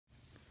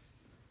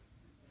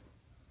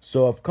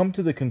So I've come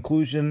to the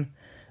conclusion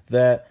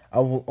that I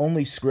will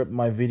only script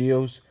my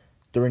videos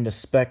during the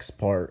specs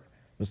part.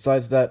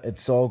 Besides that,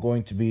 it's all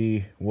going to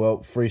be, well,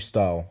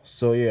 freestyle.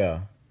 So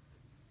yeah.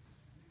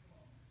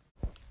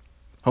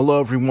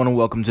 Hello everyone and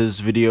welcome to this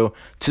video.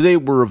 Today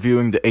we're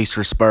reviewing the Acer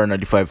Aspire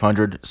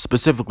 9500,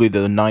 specifically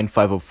the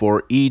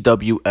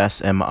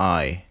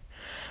 9504EWSMi.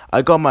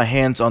 I got my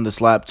hands on this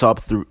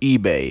laptop through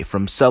eBay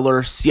from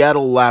seller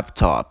Seattle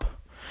Laptop.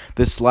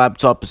 This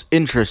laptop is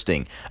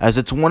interesting as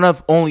it's one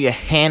of only a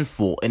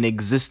handful in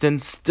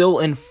existence still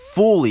in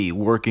fully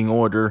working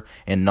order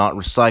and not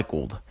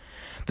recycled.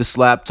 This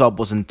laptop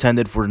was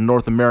intended for the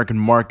North American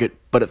market,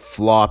 but it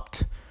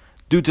flopped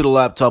due to the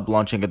laptop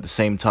launching at the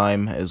same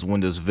time as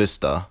Windows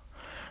Vista.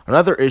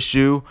 Another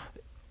issue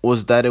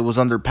was that it was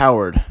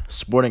underpowered,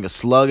 sporting a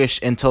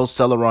sluggish Intel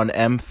Celeron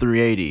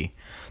M380.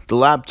 The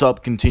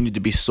laptop continued to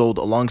be sold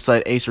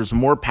alongside Acer's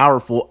more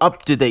powerful,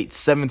 up-to-date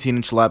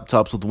 17-inch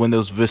laptops with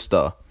Windows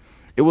Vista.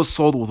 It was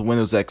sold with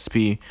Windows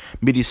XP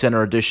Media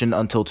Center Edition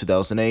until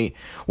 2008,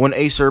 when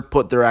Acer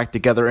put their act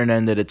together and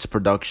ended its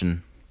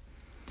production.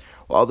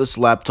 While this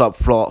laptop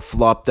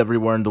flopped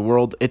everywhere in the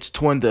world, its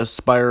twin, the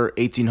Aspire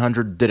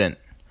 1800, didn't.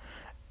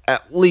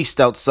 At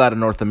least outside of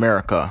North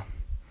America.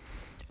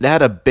 It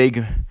had a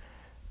big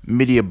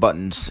media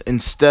buttons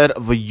instead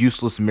of a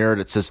useless mirror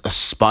that says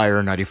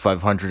Aspire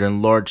 9500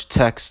 in large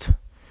text.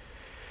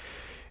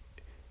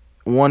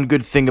 One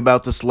good thing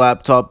about this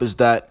laptop is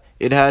that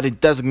it had a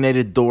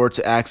designated door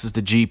to access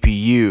the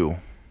GPU.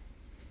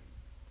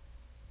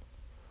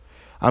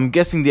 I'm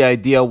guessing the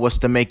idea was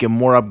to make it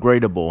more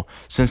upgradable,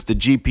 since the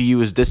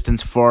GPU is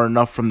distanced far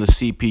enough from the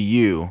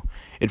CPU.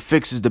 It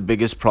fixes the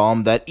biggest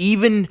problem that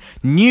even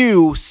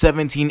new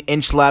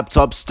 17-inch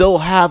laptops still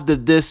have to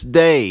this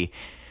day,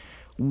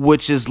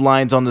 which is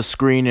lines on the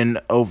screen and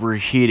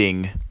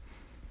overheating.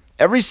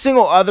 Every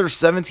single other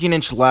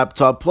 17-inch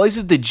laptop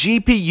places the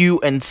GPU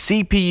and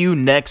CPU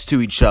next to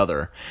each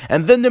other,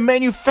 and then the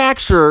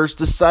manufacturers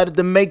decided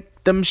to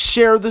make them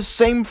share the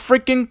same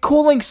freaking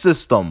cooling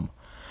system.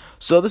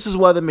 So this is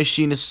why the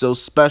machine is so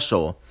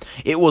special.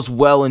 It was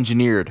well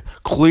engineered.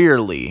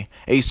 Clearly,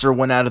 Acer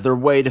went out of their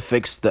way to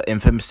fix the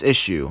infamous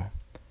issue,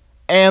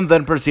 and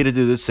then proceeded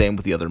to do the same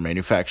with the other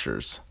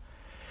manufacturers.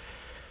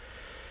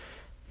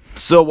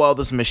 So while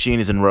this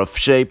machine is in rough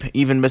shape,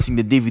 even missing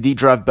the DVD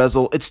drive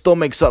bezel, it still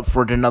makes up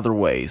for it in other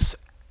ways.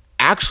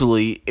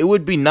 Actually, it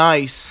would be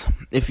nice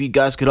if you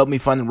guys could help me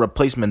find the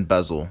replacement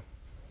bezel.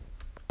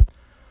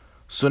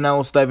 So now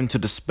let's dive into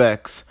the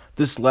specs.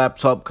 This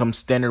laptop comes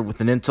standard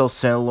with an Intel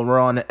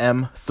Celeron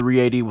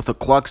M380 with a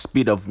clock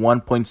speed of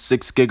 1.6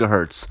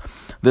 GHz.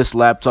 This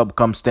laptop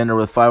comes standard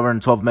with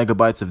 512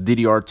 MB of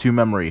DDR2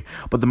 memory,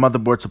 but the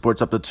motherboard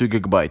supports up to 2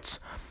 GB.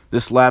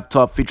 This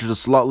laptop features a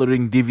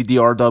slot-loading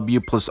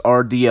DVD-RW plus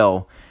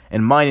RDL,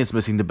 and mine is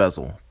missing the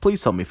bezel.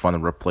 Please help me find a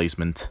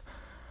replacement.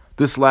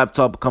 This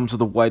laptop comes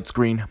with a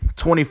widescreen,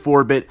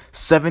 24-bit,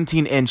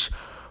 17-inch,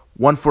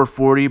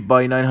 1440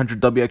 by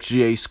 900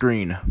 WXGA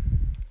screen.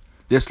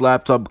 This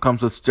laptop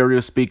comes with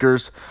stereo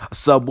speakers, a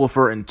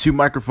subwoofer, and 2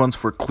 microphones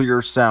for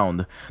clearer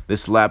sound.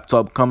 This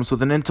laptop comes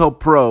with an Intel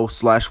Pro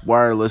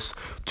 /Wireless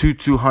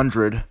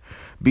 2200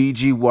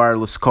 BG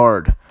wireless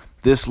card.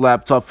 This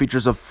laptop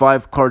features a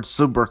 5-card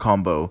super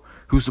combo,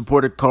 whose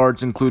supported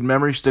cards include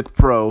Memory Stick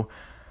Pro,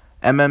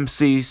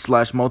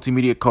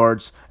 MMC/multimedia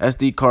cards,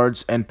 SD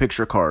cards, and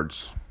picture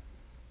cards.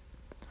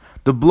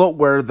 The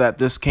bloatware that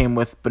this came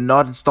with but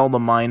not installed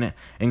on mine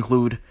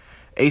include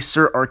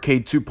Acer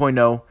Arcade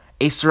 2.0,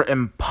 Acer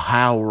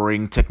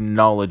Empowering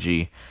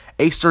Technology,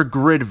 Acer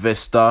Grid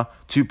Vista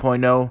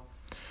 2.0,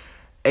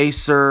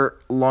 Acer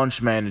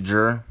Launch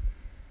Manager,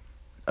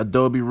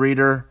 Adobe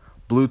Reader,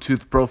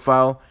 Bluetooth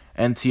Profile,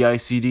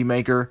 NTI-CD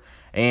Maker,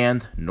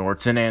 and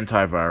Norton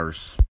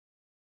Antivirus.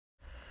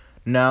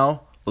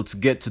 Now, let's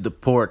get to the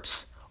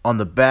ports. On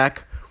the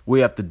back,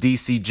 we have the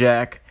DC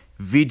jack,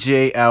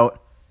 VGA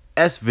out,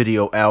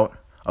 S-Video out,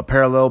 a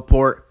parallel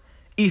port,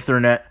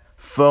 Ethernet,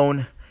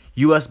 phone,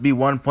 USB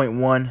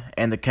 1.1,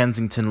 and the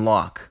Kensington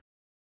lock.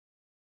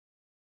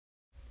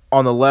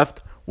 On the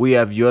left, we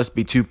have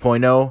USB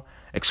 2.0,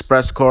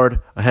 express card,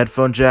 a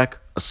headphone jack,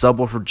 a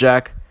subwoofer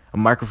jack, a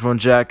microphone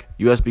jack,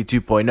 USB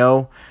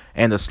 2.0,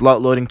 and a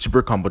slot-loading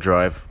super combo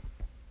drive.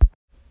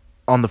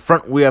 On the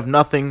front, we have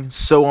nothing,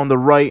 so on the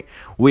right,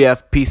 we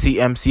have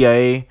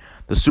PCMCIA,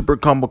 the super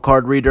combo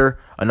card reader,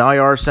 an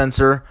IR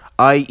sensor,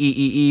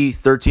 IEEE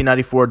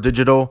 1394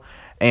 digital,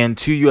 and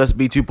 2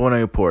 USB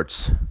 2.0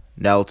 ports.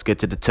 Now let's get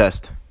to the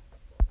test.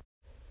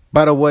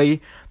 By the way,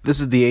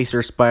 this is the Acer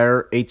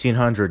Aspire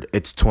 1800,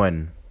 its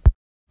twin.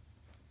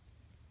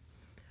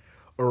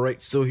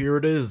 Alright, so here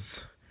it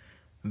is.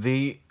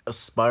 The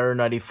Aspire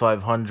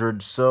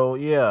 9500. So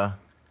yeah,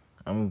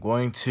 I'm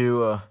going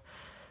to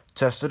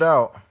test it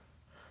out.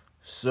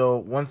 So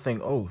one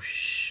thing, oh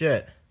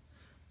shit,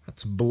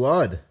 that's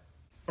blood.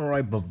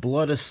 Alright, but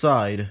blood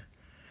aside,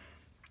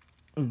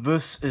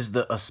 this is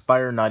the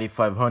Aspire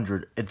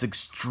 9500. It's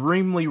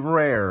extremely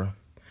rare,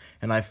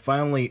 and I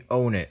finally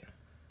own it.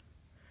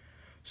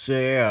 So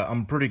yeah,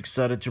 I'm pretty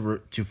excited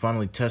to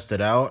finally test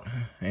it out,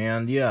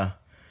 and yeah,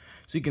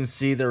 So you can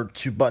see there are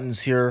two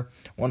buttons here,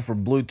 one for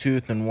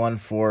Bluetooth and one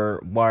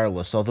for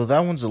wireless. Although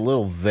that one's a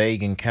little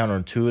vague and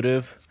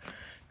counterintuitive,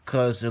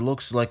 because it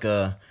looks like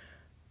a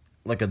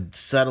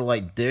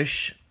satellite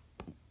dish,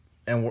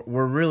 and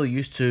we're really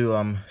used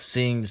to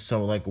seeing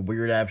some like a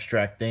weird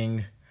abstract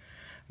thing.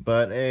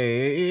 But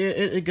hey,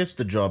 it gets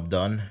the job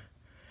done.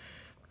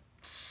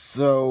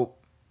 So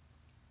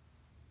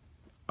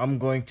I'm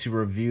going to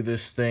review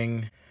this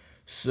thing.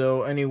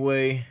 So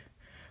anyway,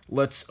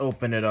 let's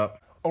open it up.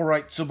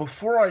 Alright, so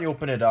before I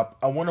open it up,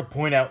 I want to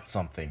point out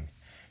something. It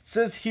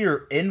says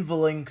here,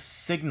 NVLink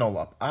signal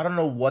up. I don't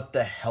know what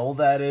the hell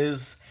that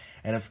is,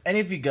 and if any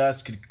of you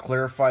guys could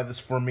clarify this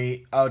for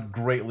me, I would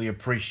greatly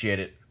appreciate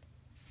it.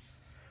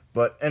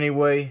 But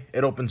anyway,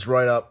 it opens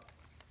right up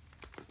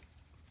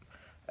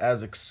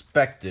as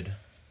expected.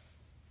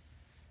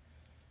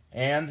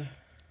 And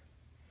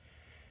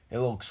it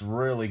looks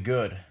really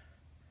good.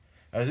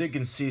 As you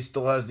can see,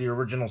 still has the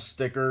original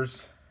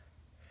stickers.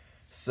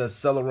 It says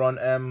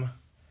Celeron M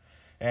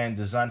and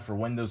designed for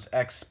Windows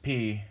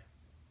XP.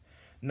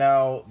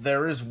 Now,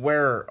 there is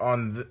wear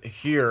on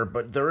here,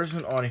 but there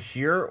isn't on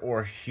here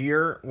or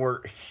here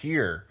or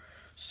here.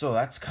 So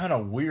that's kind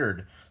of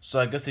weird. So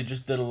I guess they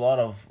just did a lot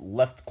of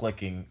left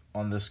clicking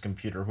on this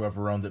computer,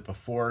 whoever owned it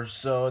before.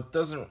 So it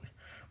doesn't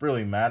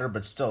really matter,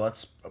 but still,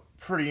 that's a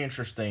pretty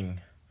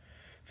interesting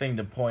thing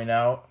to point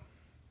out.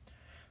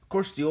 Of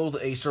course, the old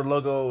Acer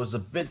logo is a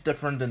bit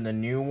different than the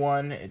new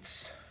one.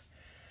 It's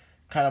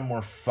kind of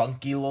more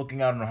funky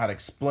looking. I don't know how to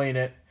explain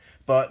it.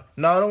 But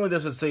not only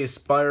does it say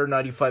Aspire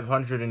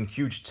 9500 in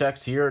huge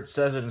text here, it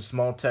says it in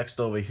small text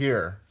over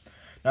here.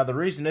 Now the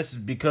reason this is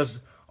because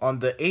on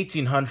the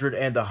 1800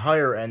 and the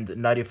higher end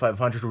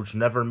 9500, which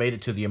never made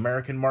it to the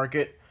American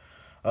market,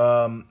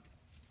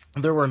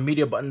 there were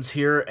media buttons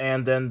here,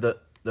 and then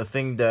the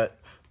thing that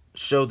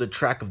showed the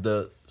track of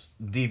the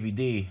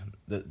DVD,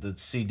 the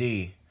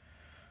CD.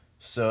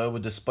 So it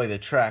would display the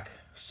track.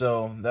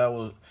 So that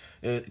was,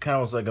 it kind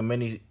of was like a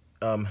mini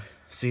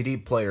CD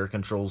player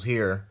controls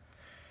here.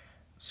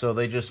 So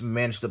they just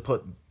managed to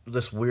put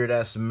this weird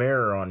ass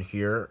mirror on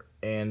here,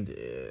 and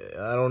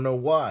I don't know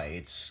why.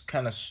 It's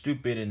kind of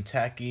stupid and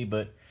tacky,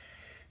 but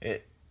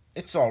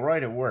it's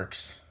alright, it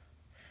works.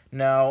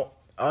 Now,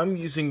 I'm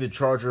using the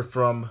charger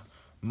from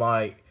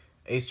my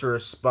Acer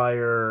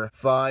Aspire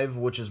 5,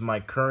 which is my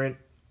current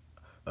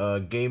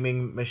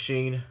gaming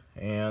machine,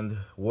 and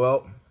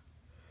well,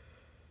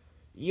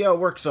 yeah, it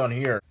works on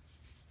here.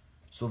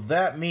 So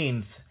that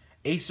means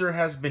Acer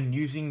has been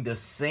using the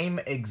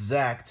same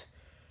exact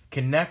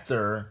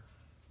connector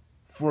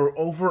for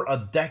over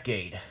a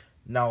decade.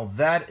 Now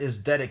that is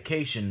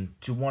dedication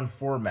to one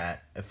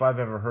format, if I've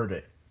ever heard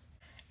it.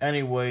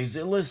 Anyways,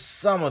 it lists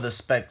some of the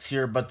specs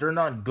here, but they're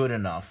not good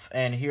enough.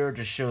 And here it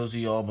just shows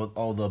you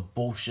all the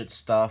bullshit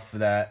stuff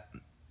that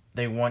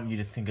they want you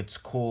to think it's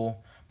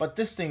cool. But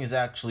this thing is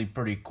actually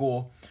pretty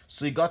cool.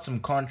 So you got some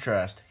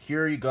contrast.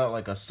 Here you got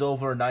like a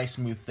silver, nice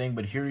smooth thing,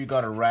 but here you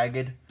got a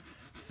ragged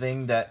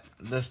thing that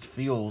just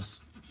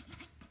feels,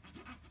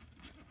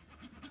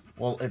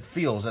 well, it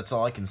feels, that's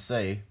all I can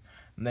say.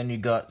 And then you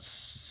got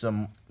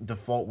some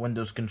default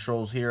Windows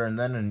controls here, and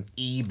then an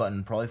E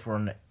button, probably for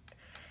an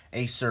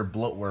Acer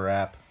bloatware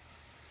app.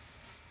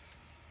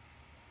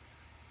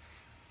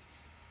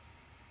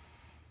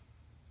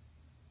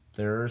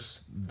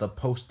 There's the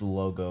Post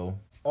logo.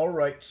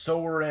 Alright, so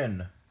we're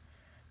in.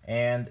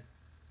 And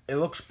it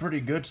looks pretty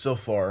good so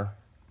far.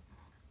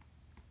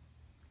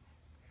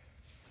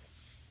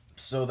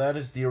 So that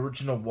is the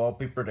original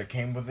wallpaper that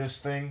came with this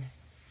thing.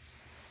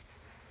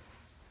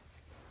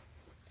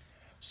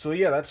 So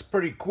yeah, that's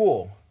pretty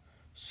cool.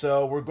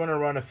 So we're going to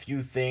run a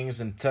few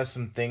things and test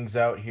some things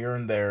out here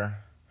and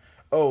there.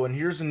 Oh, and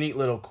here's a neat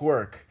little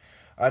quirk.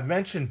 I've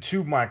mentioned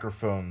two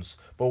microphones,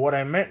 but what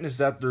I meant is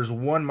that there's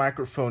one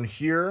microphone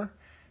here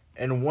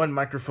and one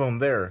microphone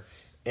there.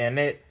 And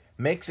it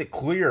makes it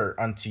clear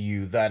unto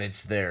you that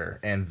it's there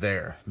and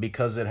there,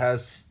 because it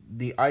has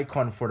the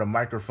icon for the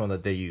microphone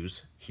that they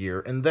use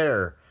here and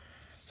there.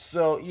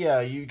 So yeah,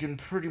 you can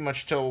pretty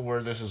much tell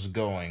where this is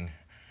going.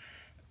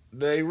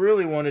 They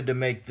really wanted to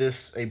make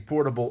this a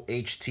portable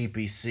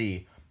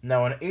HTPC.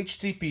 Now, an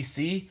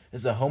HTPC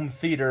is a home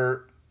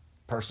theater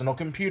personal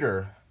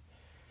computer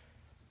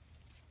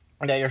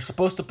that you're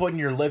supposed to put in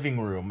your living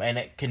room, and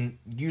it can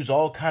use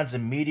all kinds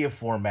of media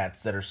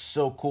formats that are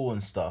so cool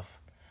and stuff.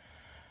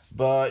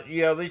 But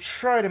yeah, they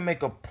try to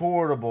make a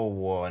portable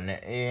one,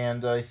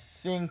 and I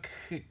think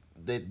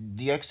that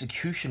the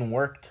execution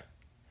worked.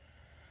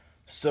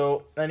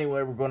 So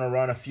anyway, we're going to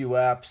run a few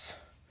apps,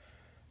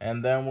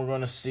 and then we're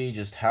going to see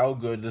just how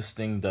good this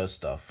thing does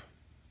stuff.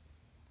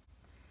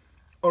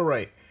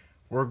 Alright,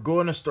 we're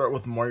going to start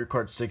with Mario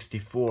Kart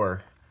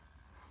 64.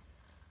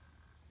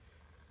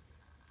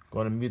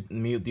 Going to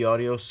mute the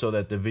audio so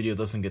that the video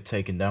doesn't get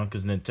taken down,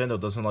 because Nintendo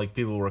doesn't like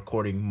people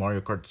recording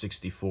Mario Kart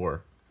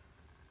 64.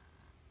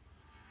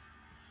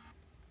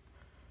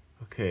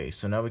 Okay,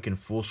 so now we can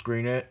full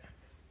screen it.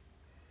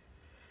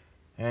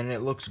 And it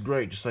looks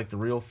great, just like the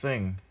real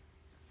thing.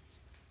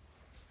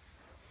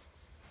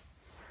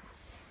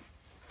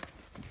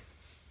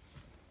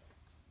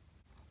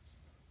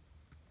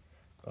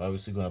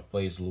 Obviously gonna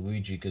play as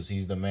Luigi because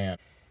he's the man.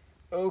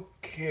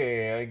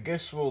 Okay, I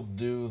guess we'll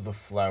do the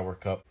flower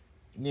cup.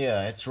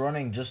 Yeah, it's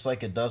running just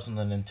like it does on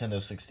the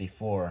Nintendo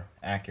 64,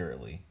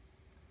 accurately.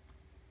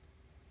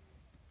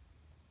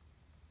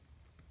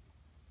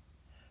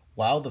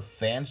 Wow, the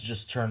fans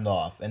just turned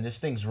off, and this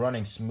thing's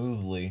running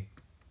smoothly.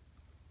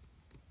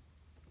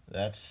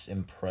 That's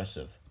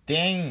impressive.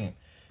 Dang!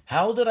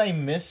 How did I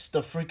miss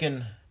the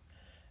freaking...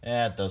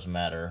 it doesn't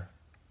matter.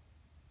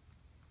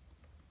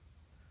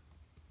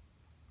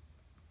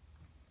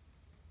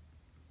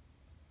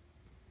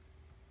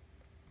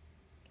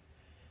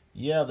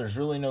 Yeah, there's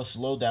really no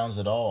slowdowns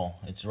at all.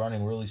 It's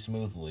running really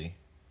smoothly.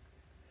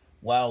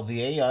 Wow,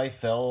 the AI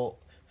failed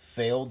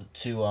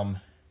to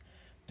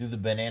do the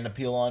banana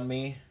peel on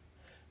me,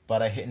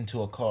 but I hit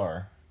into a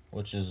car,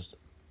 which is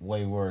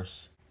way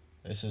worse.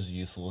 This is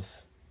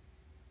useless.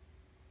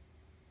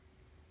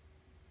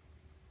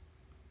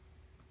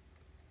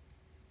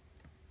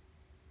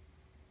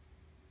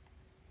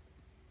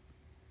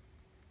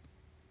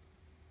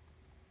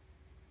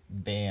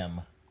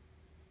 Bam.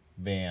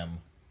 Bam.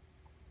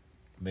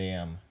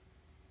 Bam.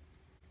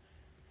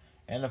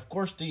 And of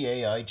course the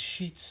AI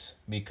cheats,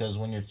 because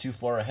when you're too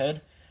far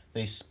ahead,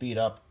 they speed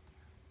up.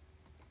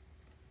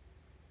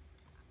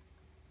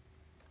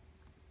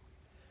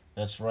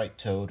 That's right,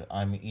 Toad.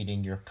 I'm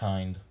eating your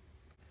kind.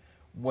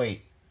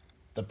 Wait,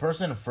 the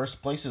person in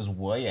first place is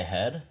way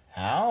ahead?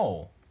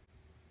 How?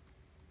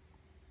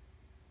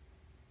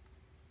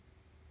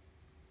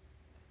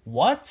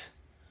 What?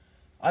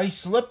 I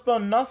slipped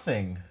on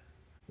nothing.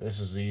 This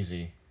is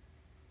easy.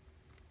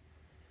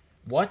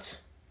 What?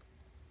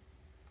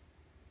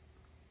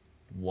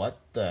 What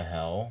the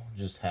hell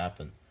just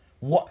happened?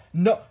 What?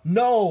 No,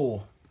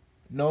 no!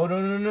 No,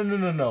 no, no, no, no,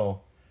 no,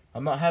 no.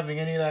 I'm not having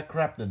any of that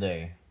crap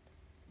today.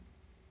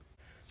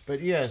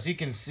 But yeah, as you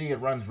can see,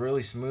 it runs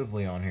really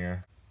smoothly on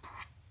here.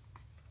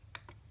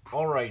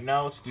 Alright,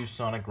 now let's do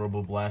Sonic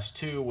Robo Blast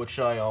 2, which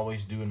I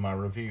always do in my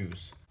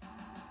reviews.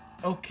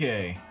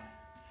 Okay.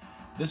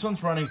 This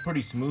one's running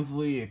pretty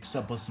smoothly,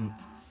 except with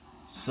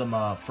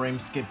some frame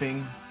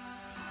skipping.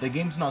 The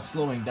game's not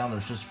slowing down,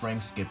 there's just frame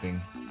skipping.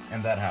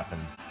 And that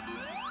happened.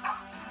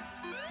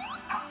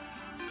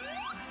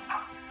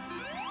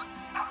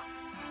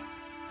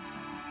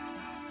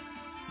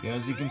 Yeah,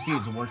 as you can see,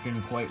 it's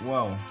working quite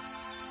well.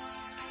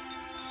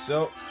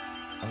 So,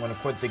 I'm gonna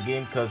quit the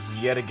game because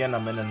yet again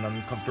I'm in an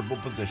uncomfortable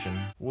position.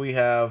 We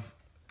have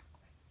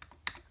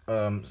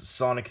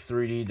Sonic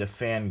 3D, the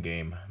fan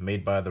game,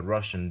 made by the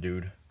Russian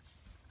dude.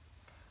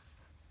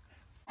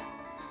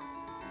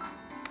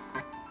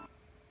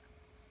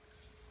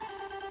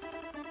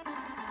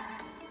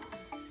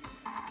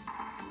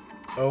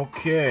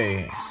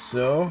 Okay,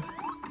 so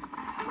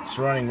it's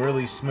running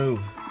really smooth.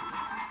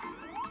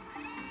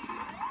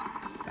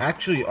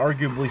 Actually,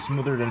 arguably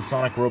smoother than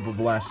Sonic Robo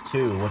Blast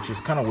 2, which is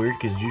kind of weird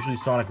because usually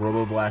Sonic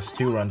Robo Blast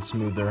 2 runs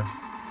smoother.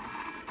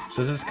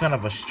 So this is kind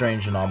of a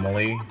strange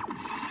anomaly.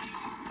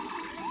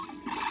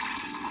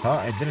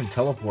 Huh? It didn't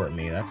teleport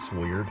me. That's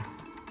weird.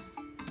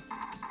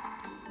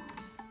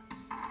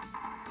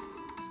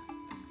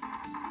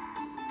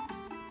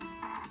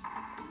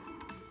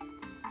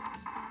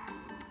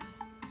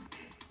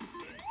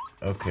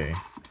 Okay.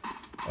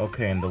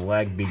 Okay, and the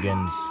lag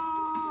begins.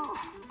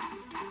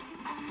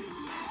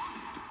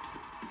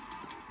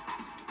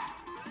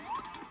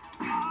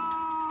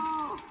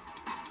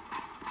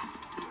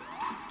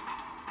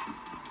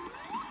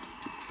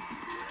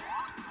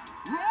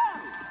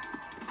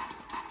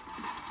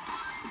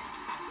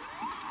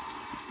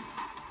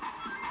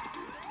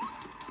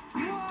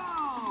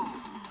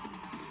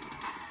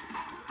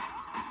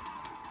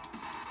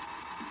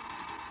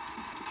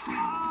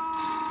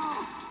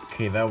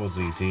 Okay, that was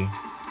easy.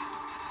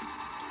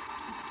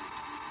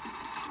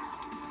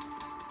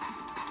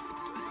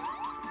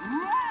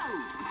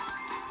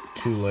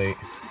 Too late.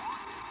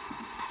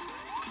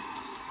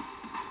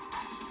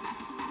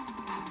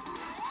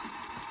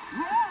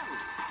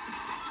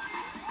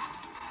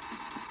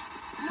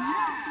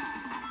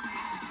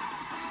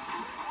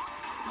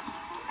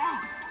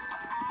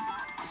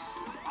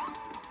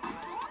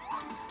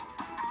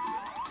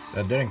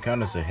 That didn't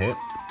count as a hit.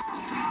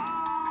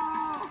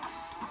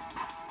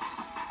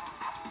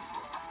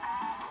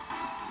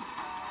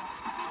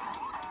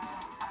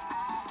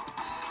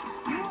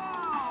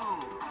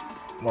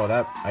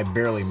 Well, I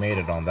barely made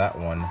it on that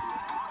one.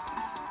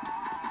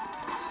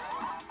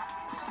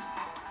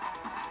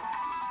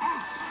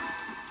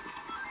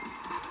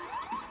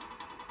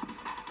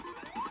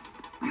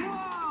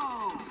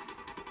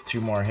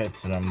 Two more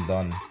hits and I'm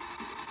done.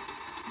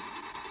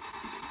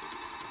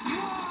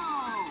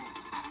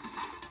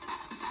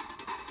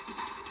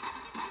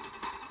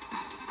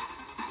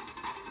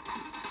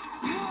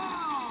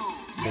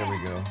 There we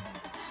go.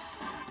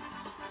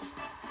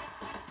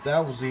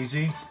 That was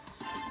easy.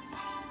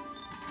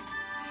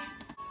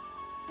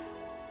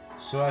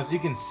 So as you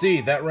can see,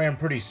 that ran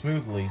pretty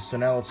smoothly, so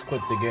now let's quit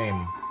the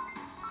game.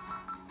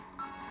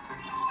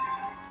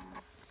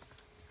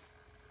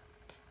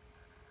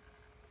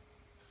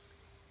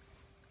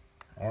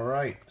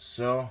 Alright,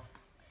 so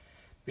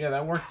Yeah,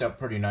 that worked out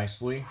pretty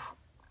nicely.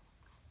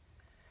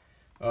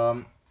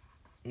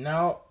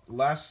 Now,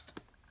 last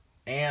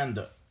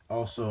and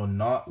also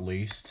not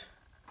least,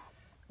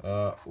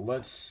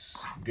 let's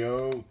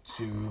go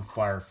to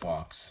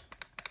Firefox.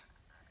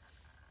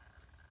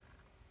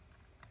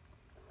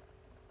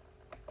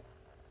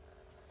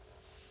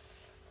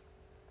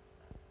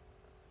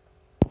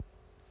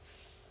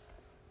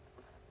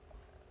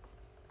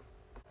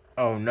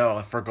 Oh no,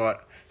 I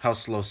forgot how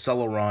slow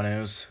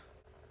Celeron is.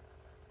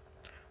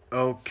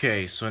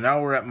 Okay, so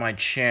now we're at my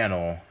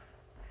channel.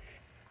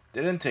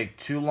 Didn't take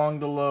too long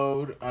to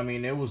load. I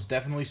mean, it was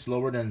definitely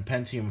slower than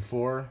Pentium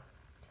 4.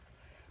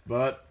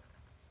 But,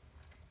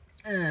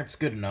 it's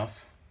good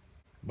enough.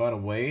 By the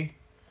way,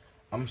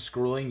 I'm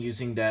scrolling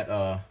using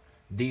that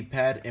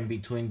D-pad in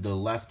between the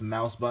left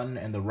mouse button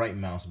and the right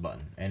mouse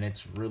button. And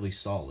it's really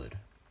solid.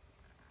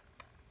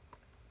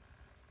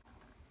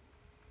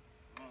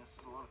 Man, this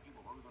is a lot of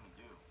people. What are we going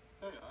to do?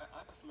 Hey, I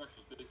have some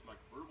extra space in my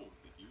convertible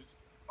we could use.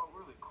 Oh,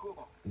 really?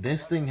 Cool.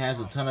 This thing has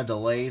a ton of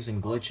delays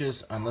and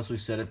glitches unless we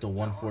set it to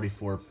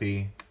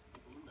 144p.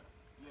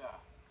 Yeah.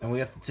 And we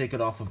have to take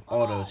it off of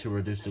auto to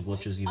reduce the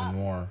glitches even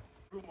more.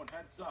 Everyone,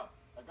 heads up.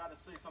 I gotta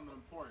say something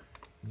important.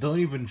 Don't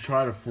even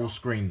try to full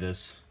screen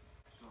this.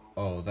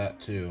 Oh, that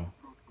too.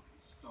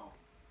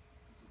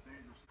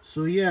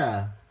 So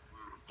yeah,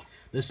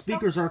 the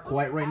speakers are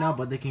quiet right now,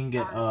 but they can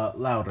get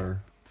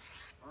louder.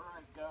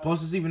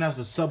 Plus, this even has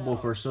a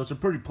subwoofer, so it's a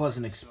pretty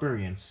pleasant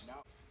experience.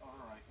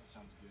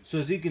 So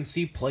as you can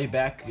see,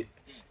 playback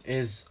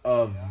is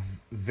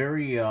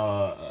very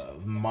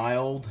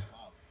mild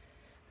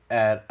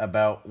at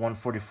about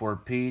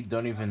 144p.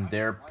 Don't even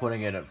dare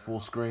putting it at full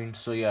screen.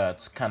 So yeah,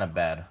 it's kind of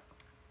bad.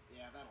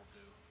 Yeah, that'll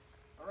do.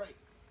 Alright.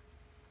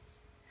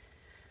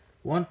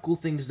 One cool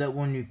thing is that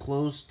when you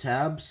close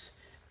tabs,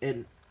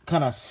 it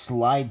kind of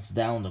slides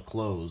down to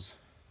close.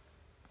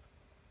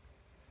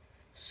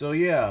 So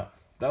yeah,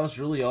 that was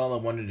really all I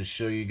wanted to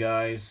show you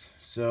guys.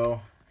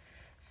 So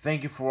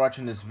thank you for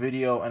watching this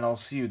video, and I'll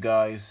see you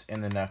guys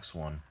in the next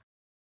one.